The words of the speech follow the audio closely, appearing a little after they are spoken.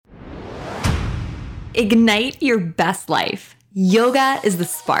Ignite your best life. Yoga is the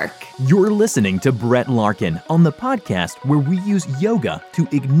spark. You're listening to Brett Larkin on the podcast where we use yoga to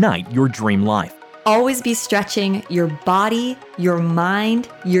ignite your dream life. Always be stretching your body, your mind,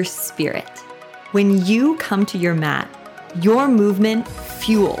 your spirit. When you come to your mat, your movement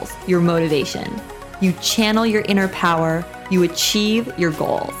fuels your motivation. You channel your inner power. You achieve your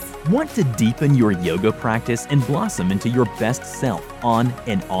goals. Want to deepen your yoga practice and blossom into your best self on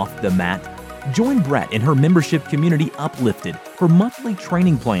and off the mat? Join Brett in her membership community Uplifted for monthly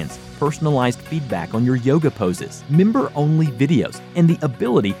training plans, personalized feedback on your yoga poses, member-only videos, and the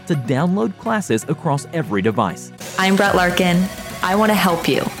ability to download classes across every device. I'm Brett Larkin. I want to help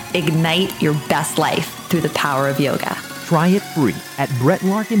you ignite your best life through the power of yoga. Try it free at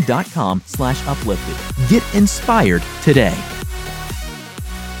brettlarkin.com/uplifted. Get inspired today.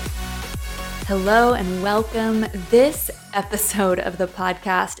 Hello and welcome. This episode of the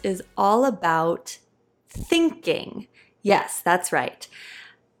podcast is all about thinking. Yes, that's right.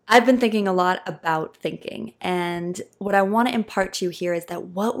 I've been thinking a lot about thinking, and what I want to impart to you here is that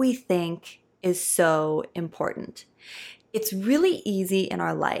what we think is so important. It's really easy in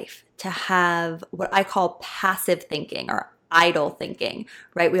our life to have what I call passive thinking or idle thinking,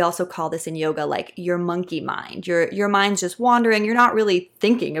 right? We also call this in yoga like your monkey mind. Your mind's just wandering. You're not really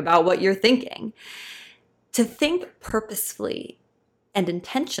thinking about what you're thinking. To think purposefully and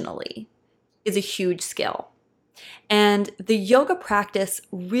intentionally is a huge skill. And the yoga practice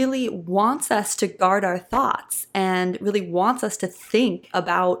really wants us to guard our thoughts and really wants us to think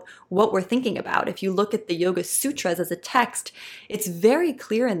about what we're thinking about. If you look at the Yoga Sutras as a text, it's very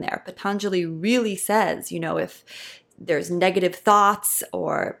clear in there. Patanjali really says, if there's negative thoughts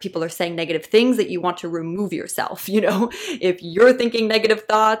or people are saying negative things, that you want to remove yourself. If you're thinking negative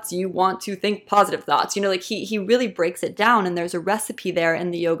thoughts, you want to think positive thoughts. He really breaks it down, and there's a recipe there in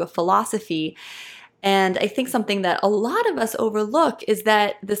the yoga philosophy. And I think something that a lot of us overlook is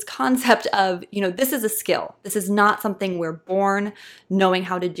that this concept of, this is a skill. This is not something we're born knowing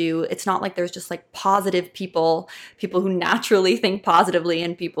how to do. It's not like there's just like positive people who naturally think positively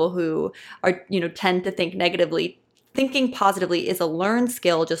and people who are, tend to think negatively. Thinking positively is a learned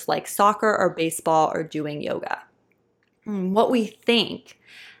skill, just like soccer or baseball or doing yoga. What we think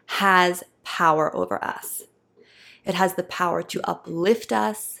has power over us. It has the power to uplift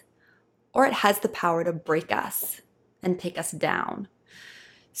us, or it has the power to break us and take us down.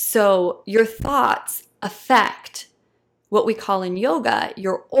 So your thoughts affect what we call in yoga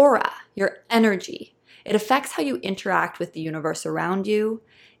your aura, your energy. It affects how you interact with the universe around you.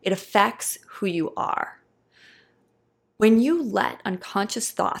 It affects who you are. When you let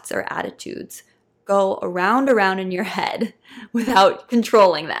unconscious thoughts or attitudes go around in your head without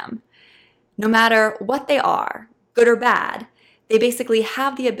controlling them, no matter what they are, good or bad, they basically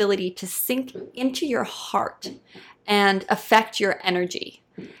have the ability to sink into your heart and affect your energy.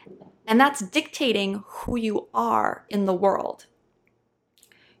 And that's dictating who you are in the world.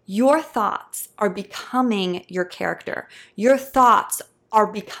 Your thoughts are becoming your character. Your thoughts are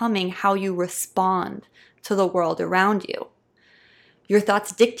becoming how you respond to the world around you. Your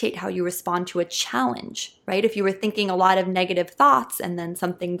thoughts dictate how you respond to a challenge, right? If you were thinking a lot of negative thoughts and then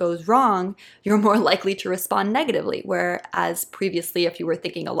something goes wrong, you're more likely to respond negatively. Whereas previously, if you were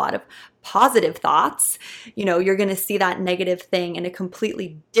thinking a lot of positive thoughts, you're going to see that negative thing in a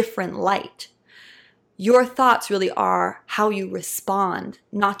completely different light. Your thoughts really are how you respond,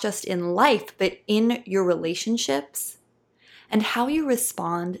 not just in life, but in your relationships and how you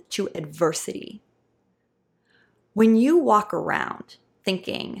respond to adversity. When you walk around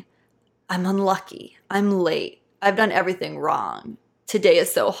thinking, I'm unlucky, I'm late, I've done everything wrong, today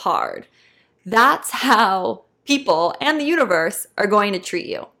is so hard, that's how people and the universe are going to treat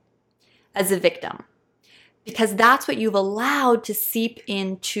you, as a victim. Because that's what you've allowed to seep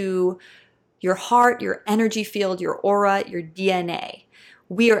into your heart, your energy field, your aura, your DNA.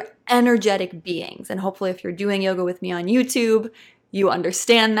 We are energetic beings. And hopefully if you're doing yoga with me on YouTube, you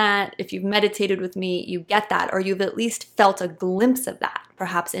understand that. If you've meditated with me, you get that, or you've at least felt a glimpse of that,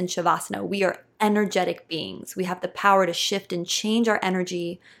 perhaps in Shavasana. We are energetic beings. We have the power to shift and change our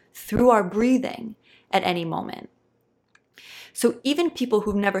energy through our breathing at any moment. So even people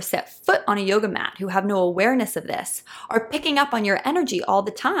who've never set foot on a yoga mat, who have no awareness of this, are picking up on your energy all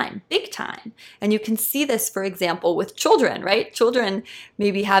the time, big time. And you can see this, for example, with children, right? Children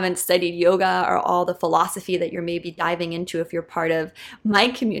maybe haven't studied yoga or all the philosophy that you're maybe diving into if you're part of my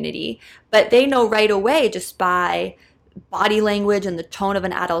community, but they know right away just by body language and the tone of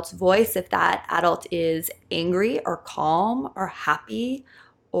an adult's voice if that adult is angry or calm or happy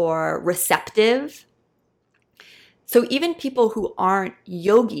or receptive. So even people who aren't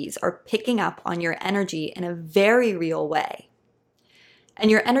yogis are picking up on your energy in a very real way.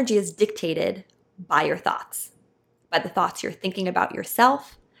 And your energy is dictated by your thoughts, by the thoughts you're thinking about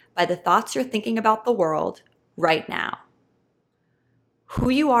yourself, by the thoughts you're thinking about the world right now. Who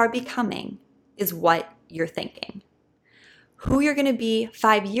you are becoming is what you're thinking. Who you're going to be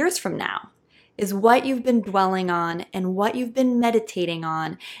 5 years from now is what you've been dwelling on and what you've been meditating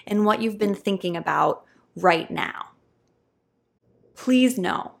on and what you've been thinking about right now. Please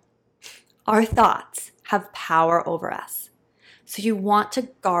know, our thoughts have power over us. So you want to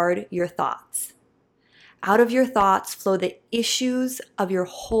guard your thoughts. Out of your thoughts flow the issues of your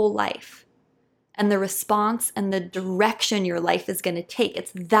whole life and the response and the direction your life is going to take.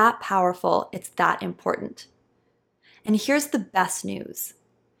 It's that powerful. It's that important. And here's the best news.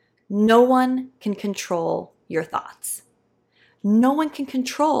 No one can control your thoughts. No one can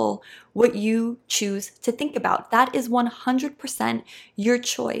control what you choose to think about. That is 100% your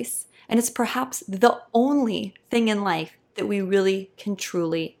choice. And it's perhaps the only thing in life that we really can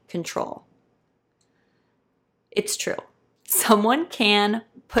truly control. It's true. Someone can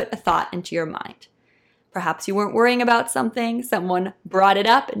put a thought into your mind. Perhaps you weren't worrying about something, someone brought it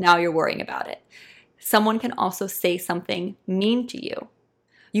up, and now you're worrying about it. Someone can also say something mean to you.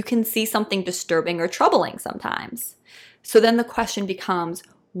 You can see something disturbing or troubling sometimes. So then the question becomes,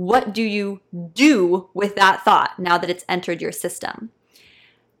 what do you do with that thought now that it's entered your system?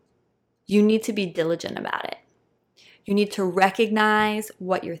 You need to be diligent about it. You need to recognize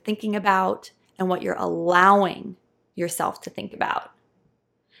what you're thinking about and what you're allowing yourself to think about.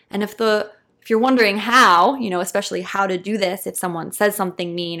 And if you're wondering how, especially how to do this if someone says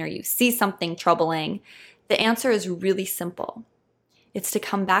something mean or you see something troubling, the answer is really simple. It's to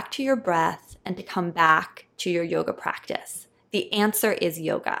come back to your breath and to come back to your yoga practice. The answer is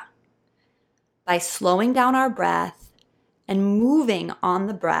yoga. By slowing down our breath and moving on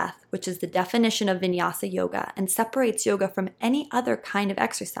the breath, which is the definition of vinyasa yoga and separates yoga from any other kind of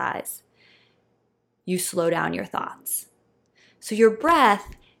exercise, you slow down your thoughts. So your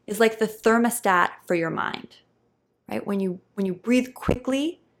breath is like the thermostat for your mind, right? When you breathe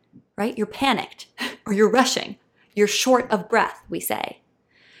quickly, right, you're panicked or you're rushing. You're short of breath, we say.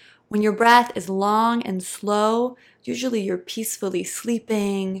 When your breath is long and slow, usually you're peacefully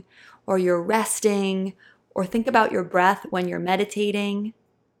sleeping or you're resting, or think about your breath when you're meditating.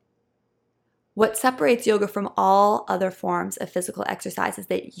 What separates yoga from all other forms of physical exercise is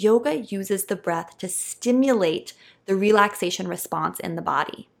that yoga uses the breath to stimulate the relaxation response in the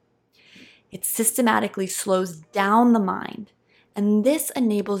body. It systematically slows down the mind, and this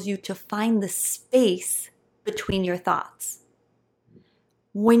enables you to find the space between your thoughts.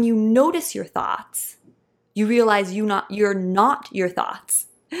 When you notice your thoughts, you realize you're not your thoughts.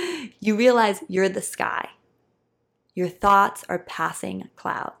 You realize you're the sky. Your thoughts are passing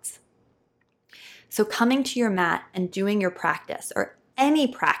clouds. So coming to your mat and doing your practice, or any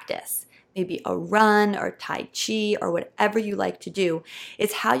practice, maybe a run or Tai Chi or whatever you like to do,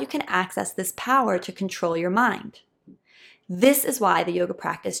 is how you can access this power to control your mind. This is why the yoga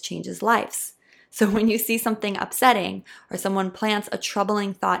practice changes lives. So when you see something upsetting or someone plants a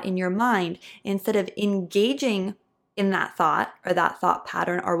troubling thought in your mind, instead of engaging in that thought or that thought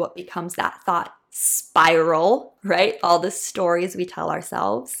pattern or what becomes that thought spiral, right? All the stories we tell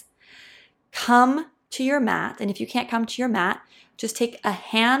ourselves, come to your mat. And if you can't come to your mat, just take a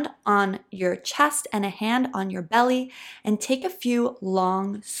hand on your chest and a hand on your belly and take a few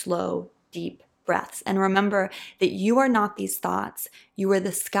long, slow, deep breaths. And remember that you are not these thoughts. You are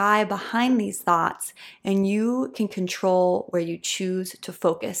the sky behind these thoughts, and you can control where you choose to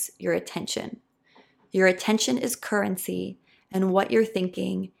focus your attention. Your attention is currency, and what you're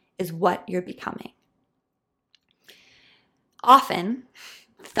thinking is what you're becoming. Often,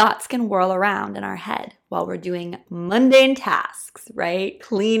 thoughts can whirl around in our head while we're doing mundane tasks, right?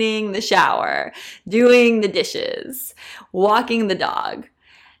 Cleaning the shower, doing the dishes, walking the dog.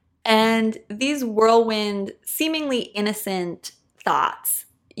 And these whirlwind, seemingly innocent thoughts,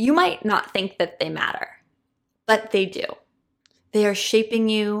 you might not think that they matter, but they do. They are shaping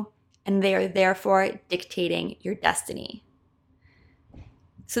you, and they are therefore dictating your destiny.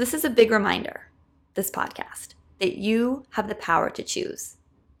 So this is a big reminder, this podcast, that you have the power to choose.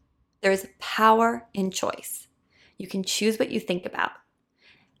 There is power in choice. You can choose what you think about.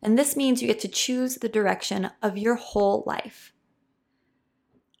 And this means you get to choose the direction of your whole life.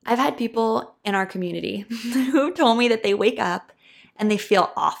 I've had people in our community who told me that they wake up and they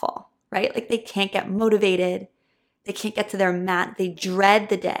feel awful, right? Like they can't get motivated. They can't get to their mat. They dread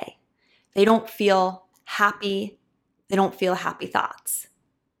the day. They don't feel happy. They don't feel happy thoughts.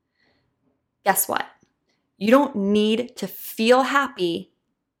 Guess what? You don't need to feel happy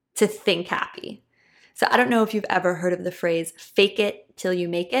to think happy. So I don't know if you've ever heard of the phrase fake it till you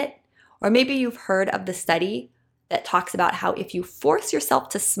make it, or maybe you've heard of the study that talks about how if you force yourself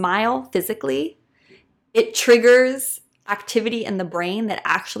to smile physically, it triggers activity in the brain that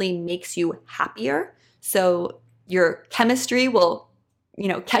actually makes you happier. So your chemistry will,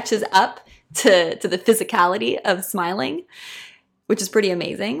 catches up to the physicality of smiling, which is pretty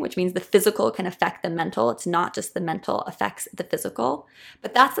amazing, which means the physical can affect the mental. It's not just the mental affects the physical,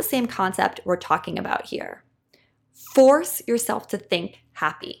 but that's the same concept we're talking about here. Force yourself to think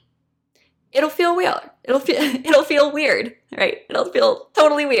happy. It'll feel weird. It'll feel weird, right? It'll feel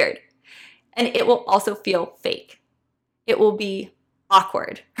totally weird. And it will also feel fake. It will be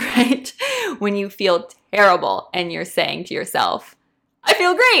awkward, right? When you feel terrible and you're saying to yourself, I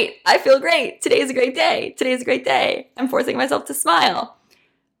feel great. I feel great. Today's a great day. Today's a great day. I'm forcing myself to smile.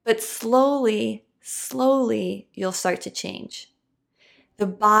 But slowly, you'll start to change. The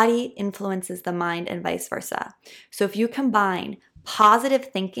body influences the mind and vice versa. So if you combine positive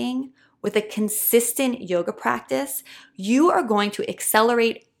thinking with a consistent yoga practice, you are going to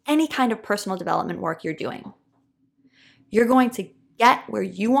accelerate any kind of personal development work you're doing. You're going to get where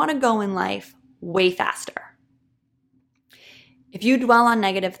you want to go in life way faster. If you dwell on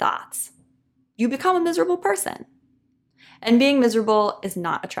negative thoughts, you become a miserable person. And being miserable is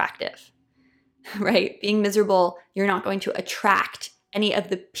not attractive, right? Being miserable, you're not going to attract any of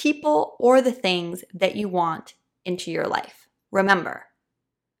the people or the things that you want into your life. Remember,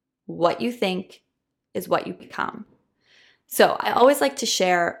 what you think is what you become. So I always like to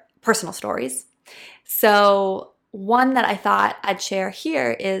share personal stories. So one that I thought I'd share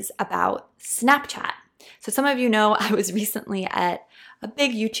here is about Snapchat. So some of you know I was recently at a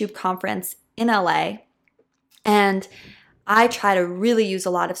big YouTube conference in LA, and I try to really use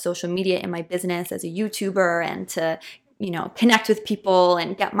a lot of social media in my business as a YouTuber and to, connect with people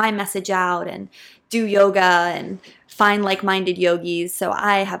and get my message out and do yoga and find like-minded yogis. So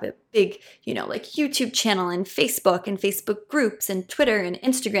I have a big, YouTube channel and Facebook groups and Twitter and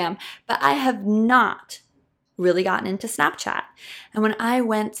Instagram, but I have not really gotten into Snapchat. And when I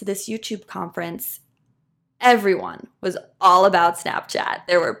went to this YouTube conference, everyone was all about Snapchat.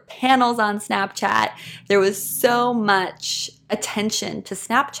 There were panels on Snapchat. There was so much attention to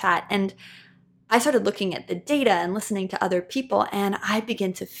Snapchat. And I started looking at the data and listening to other people, and I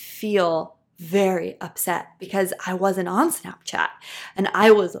began to feel very upset because I wasn't on Snapchat and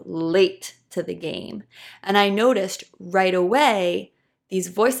I was late to the game. And I noticed right away these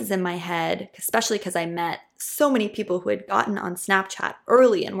voices in my head, especially because I met so many people who had gotten on Snapchat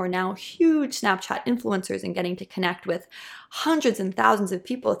early and were now huge Snapchat influencers and getting to connect with hundreds and thousands of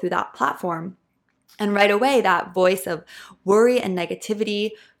people through that platform. And right away, that voice of worry and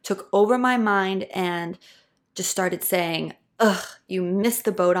negativity took over my mind and just started saying, ugh, you missed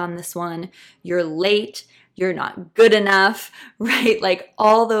the boat on this one. You're late. You're not good enough, right? Like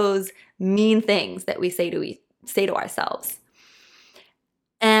all those mean things that we say to ourselves.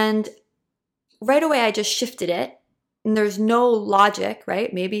 And right away, I just shifted it. And there's no logic,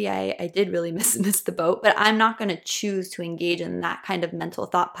 right? Maybe I did really miss the boat, but I'm not going to choose to engage in that kind of mental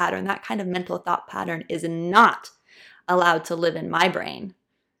thought pattern. That kind of mental thought pattern is not allowed to live in my brain.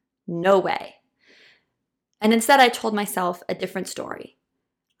 No way. And instead, I told myself a different story.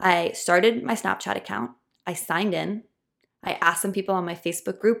 I started my Snapchat account. I signed in. I asked some people on my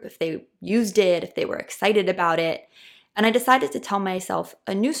Facebook group if they used it, if they were excited about it. And I decided to tell myself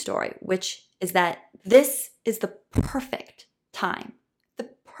a new story, which is that this is the perfect time, the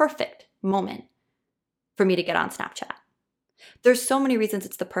perfect moment for me to get on Snapchat. There's so many reasons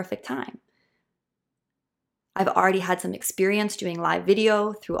it's the perfect time. I've already had some experience doing live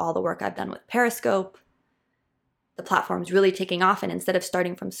video through all the work I've done with Periscope. The platform's really taking off, and instead of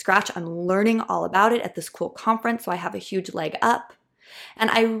starting from scratch, I'm learning all about it at this cool conference, so I have a huge leg up. And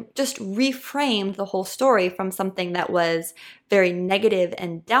I just reframed the whole story from something that was very negative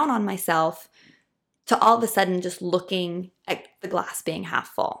and down on myself to all of a sudden just looking at the glass being half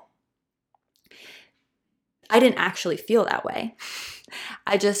full. I didn't actually feel that way.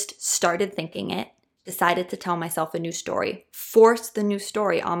 I just started thinking it, decided to tell myself a new story, forced the new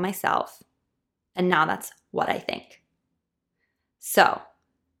story on myself, and now that's what I think. So,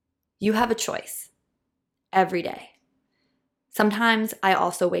 you have a choice every day. Sometimes I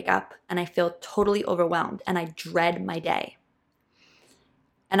also wake up and I feel totally overwhelmed and I dread my day.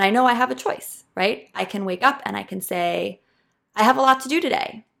 And I know I have a choice, right? I can wake up and I can say, I have a lot to do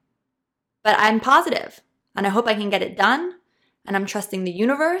today, but I'm positive and I hope I can get it done. And I'm trusting the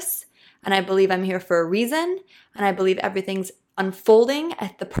universe and I believe I'm here for a reason. And I believe everything's unfolding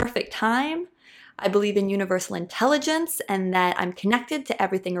at the perfect time. I believe in universal intelligence and that I'm connected to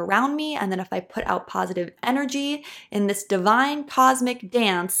everything around me. And that if I put out positive energy in this divine cosmic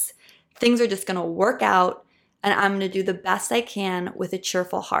dance, things are just going to work out and I'm going to do the best I can with a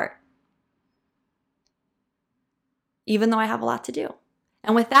cheerful heart, even though I have a lot to do.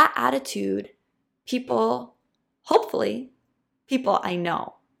 And with that attitude, people, hopefully, people I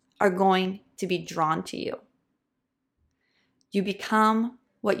know are going to be drawn to you. You become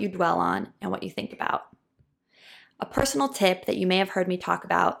what you dwell on and what you think about. A personal tip that you may have heard me talk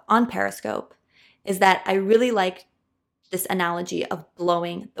about on Periscope is that I really like this analogy of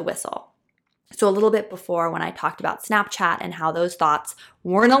blowing the whistle. So a little bit before, when I talked about Snapchat and how those thoughts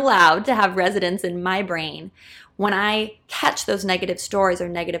weren't allowed to have residence in my brain, when I catch those negative stories or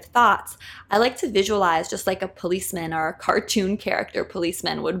negative thoughts, I like to visualize just like a policeman or a cartoon character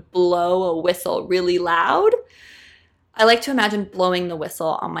policeman would blow a whistle really loud. I like to imagine blowing the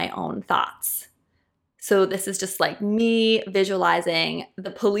whistle on my own thoughts. So this is just like me visualizing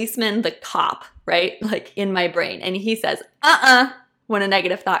the policeman, the cop, right? Like in my brain. And he says, when a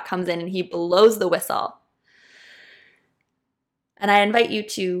negative thought comes in and he blows the whistle. And I invite you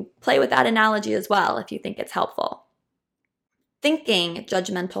to play with that analogy as well if you think it's helpful. Thinking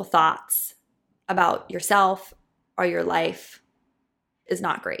judgmental thoughts about yourself or your life is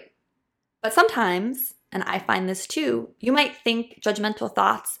not great. But sometimes, and I find this too, you might think judgmental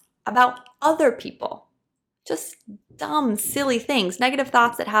thoughts about other people. Just dumb, silly things, negative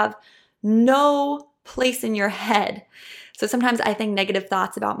thoughts that have no place in your head. So sometimes I think negative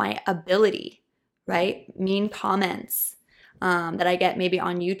thoughts about my ability, right? Mean comments that I get maybe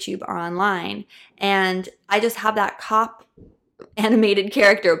on YouTube or online. And I just have that cop animated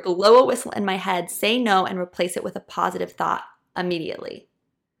character blow a whistle in my head, say no, and replace it with a positive thought immediately.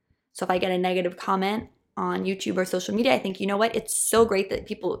 So if I get a negative comment on YouTube or social media, I think, you know what? It's so great that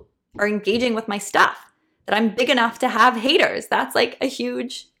people are engaging with my stuff, that I'm big enough to have haters. That's like a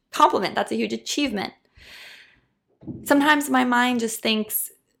huge compliment. That's a huge achievement. Sometimes my mind just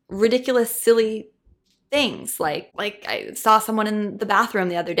thinks ridiculous, silly things. Like I saw someone in the bathroom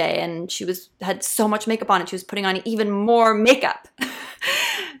the other day and she had so much makeup on and she was putting on even more makeup.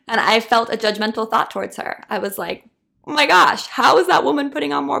 And I felt a judgmental thought towards her. I was like, oh my gosh, how is that woman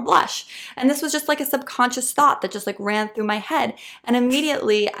putting on more blush? And this was just like a subconscious thought that just like ran through my head. And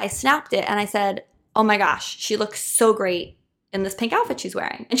immediately I snapped it and I said, oh my gosh, she looks so great in this pink outfit she's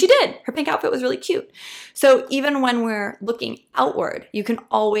wearing. And she did. Her pink outfit was really cute. So even when we're looking outward, you can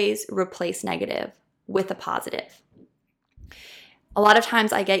always replace negative with a positive. A lot of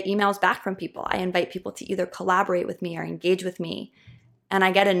times I get emails back from people. I invite people to either collaborate with me or engage with me, and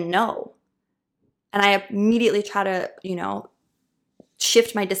I get a no. And I immediately try to,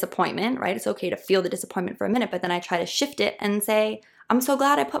 shift my disappointment, right? It's okay to feel the disappointment for a minute, but then I try to shift it and say, I'm so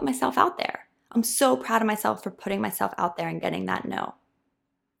glad I put myself out there. I'm so proud of myself for putting myself out there and getting that no.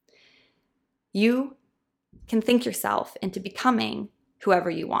 You can think yourself into becoming whoever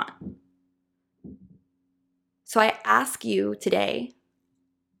you want. So I ask you today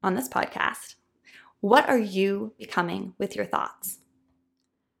on this podcast, what are you becoming with your thoughts?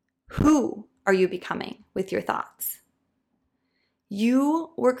 Who are you becoming with your thoughts?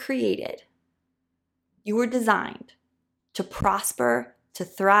 You were created, you were designed to prosper, to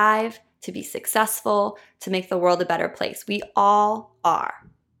thrive, to be successful, to make the world a better place. We all are.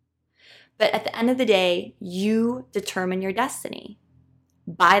 But at the end of the day, you determine your destiny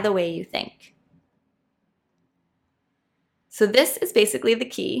by the way you think. So this is basically the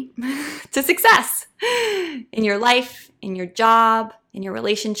key to success in your life, in your job, in your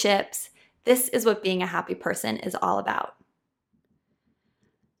relationships. This is what being a happy person is all about.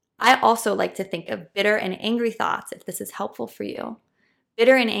 I also like to think of bitter and angry thoughts, if this is helpful for you.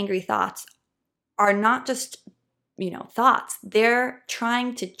 Bitter and angry thoughts are not just, thoughts. They're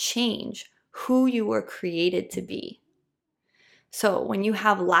trying to change who you were created to be. So when you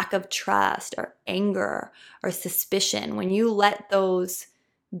have lack of trust or anger or suspicion, when you let those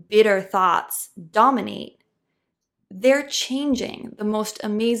bitter thoughts dominate, they're changing the most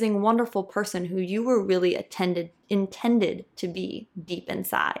amazing, wonderful person who you were really intended to be deep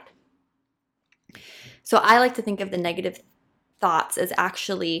inside. So I like to think of the negative thoughts as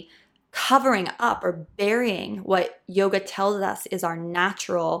actually covering up or burying what yoga tells us is our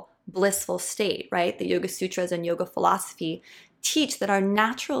natural blissful state, right? The Yoga Sutras and yoga philosophy teach that our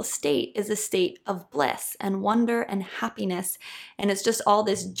natural state is a state of bliss and wonder and happiness. And it's just all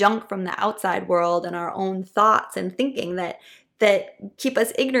this junk from the outside world and our own thoughts and thinking that keep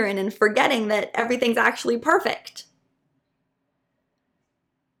us ignorant and forgetting that everything's actually perfect.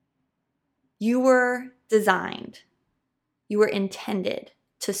 You were designed, you were intended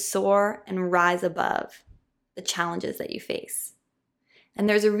to soar and rise above the challenges that you face. And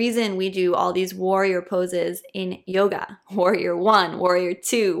there's a reason we do all these warrior poses in yoga. Warrior 1, warrior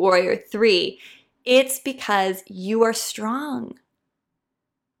 2, warrior 3. It's because you are strong.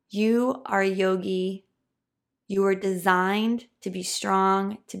 You are a yogi. You were designed to be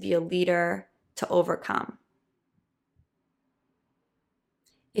strong, to be a leader, to overcome.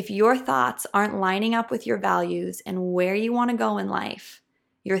 If your thoughts aren't lining up with your values and where you want to go in life,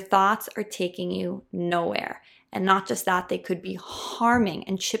 your thoughts are taking you nowhere. And not just that, they could be harming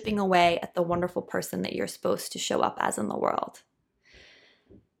and chipping away at the wonderful person that you're supposed to show up as in the world.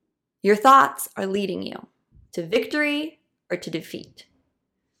 Your thoughts are leading you to victory or to defeat.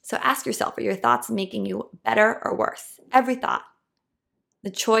 So ask yourself, are your thoughts making you better or worse? Every thought.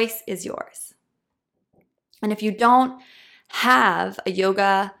 The choice is yours. And if you don't have a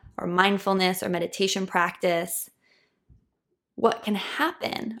yoga or mindfulness or meditation practice, what can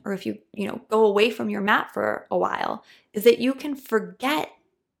happen, or if you go away from your mat for a while, is that you can forget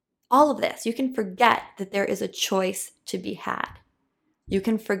all of this. You can forget that there is a choice to be had. You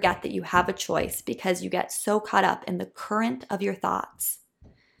can forget that you have a choice because you get so caught up in the current of your thoughts.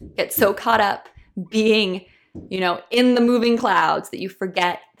 Get so caught up being, in the moving clouds that you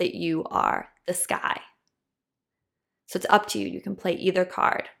forget that you are the sky. So it's up to you. You can play either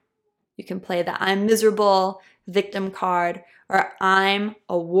card. You can play the I'm miserable victim card, or I'm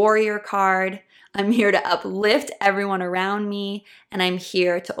a warrior card. I'm here to uplift everyone around me, and I'm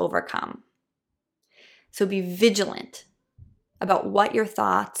here to overcome. So be vigilant about what your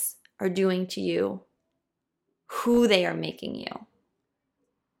thoughts are doing to you, who they are making you.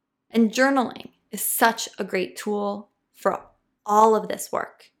 And journaling is such a great tool for all of this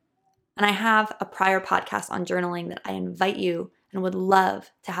work. And I have a prior podcast on journaling that I invite you and would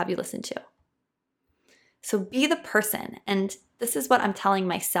love to have you listen to. So be the person. And this is what I'm telling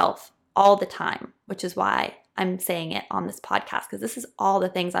myself all the time, which is why I'm saying it on this podcast, because this is all the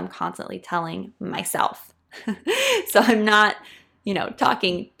things I'm constantly telling myself. So I'm not,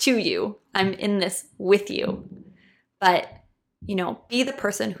 talking to you. I'm in this with you. But, be the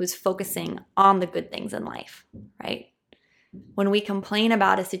person who's focusing on the good things in life, right? When we complain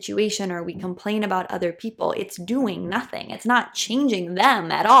about a situation or we complain about other people, it's doing nothing. It's not changing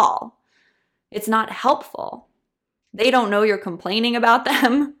them at all. It's not helpful. They don't know you're complaining about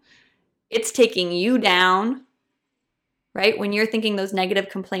them. It's taking you down, right? When you're thinking those negative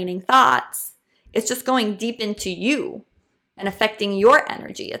complaining thoughts, it's just going deep into you and affecting your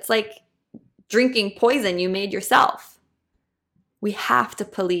energy. It's like drinking poison you made yourself. We have to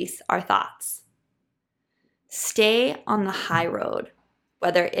police our thoughts. Stay on the high road,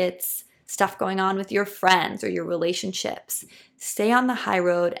 whether it's stuff going on with your friends or your relationships. Stay on the high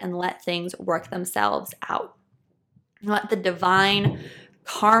road and let things work themselves out. Let the divine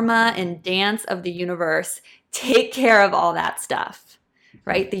karma and dance of the universe take care of all that stuff,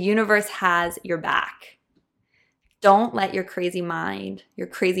 right? The universe has your back. Don't let your crazy mind, your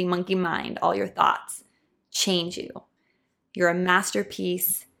crazy monkey mind, all your thoughts change you. You're a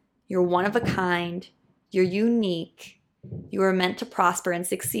masterpiece. You're one of a kind. You're unique. You are meant to prosper and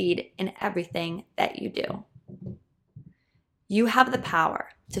succeed in everything that you do. You have the power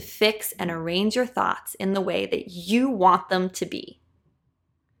to fix and arrange your thoughts in the way that you want them to be.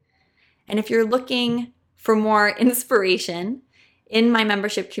 And if you're looking for more inspiration, in my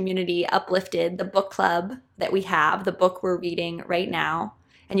membership community, Uplifted, the book club that we have, the book we're reading right now,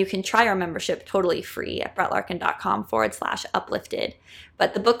 and you can try our membership totally free at brettlarkin.com/uplifted.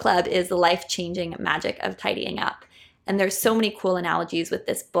 But the book club is the life-changing magic of tidying up. And there's so many cool analogies with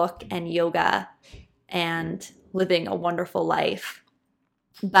this book and yoga and living a wonderful life.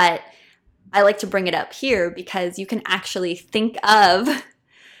 But I like to bring it up here because you can actually think of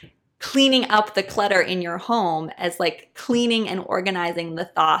cleaning up the clutter in your home as like cleaning and organizing the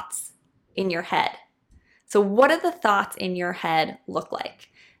thoughts in your head. So what do the thoughts in your head look like?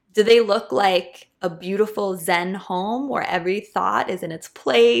 Do they look like a beautiful Zen home where every thought is in its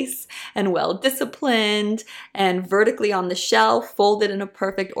place and well-disciplined and vertically on the shelf, folded in a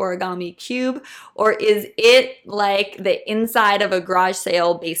perfect origami cube? Or is it like the inside of a garage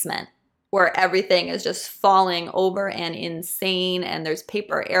sale basement where everything is just falling over and insane and there's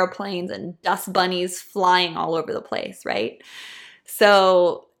paper airplanes and dust bunnies flying all over the place, right?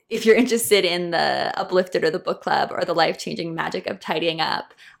 So if you're interested in the Uplifted or the book club or the life-changing magic of tidying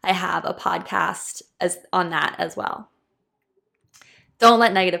up, I have a podcast on that as well. Don't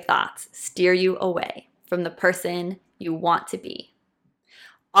let negative thoughts steer you away from the person you want to be.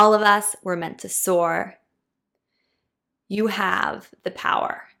 All of us were meant to soar. You have the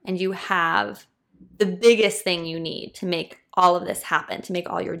power and you have the biggest thing you need to make all of this happen, to make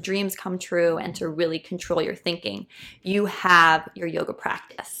all your dreams come true, and to really control your thinking, you have your yoga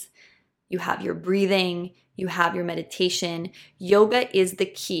practice. You have your breathing, you have your meditation. Yoga is the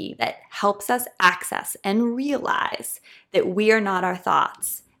key that helps us access and realize that we are not our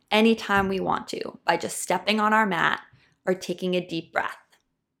thoughts anytime we want to, by just stepping on our mat or taking a deep breath.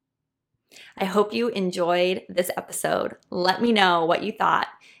 I hope you enjoyed this episode. Let me know what you thought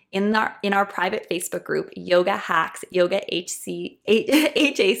in our private Facebook group, Yoga Hacks, HACKS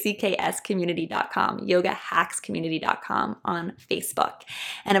community.com on Facebook.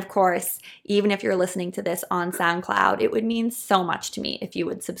 And of course, even if you're listening to this on SoundCloud, it would mean so much to me if you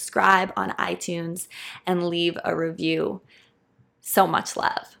would subscribe on iTunes and leave a review. So much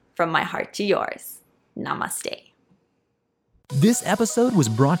love from my heart to yours. Namaste. This episode was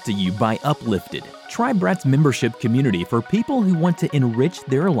brought to you by Uplifted, TriBrett's membership community for people who want to enrich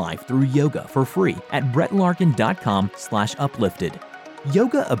their life through yoga for free at brettlarkin.com/uplifted.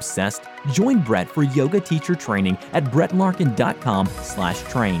 Yoga obsessed? Join Brett for yoga teacher training at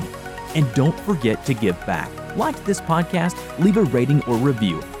brettlarkin.com/train. And don't forget to give back. Like this podcast, leave a rating or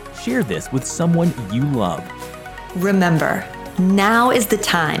review. Share this with someone you love. Remember, now is the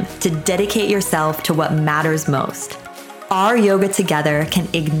time to dedicate yourself to what matters most. Our yoga together can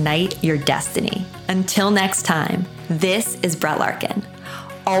ignite your destiny. Until next time, this is Brett Larkin.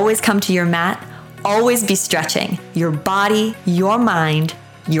 Always come to your mat, always be stretching your body, your mind,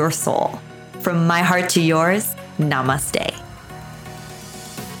 your soul. From my heart to yours, namaste.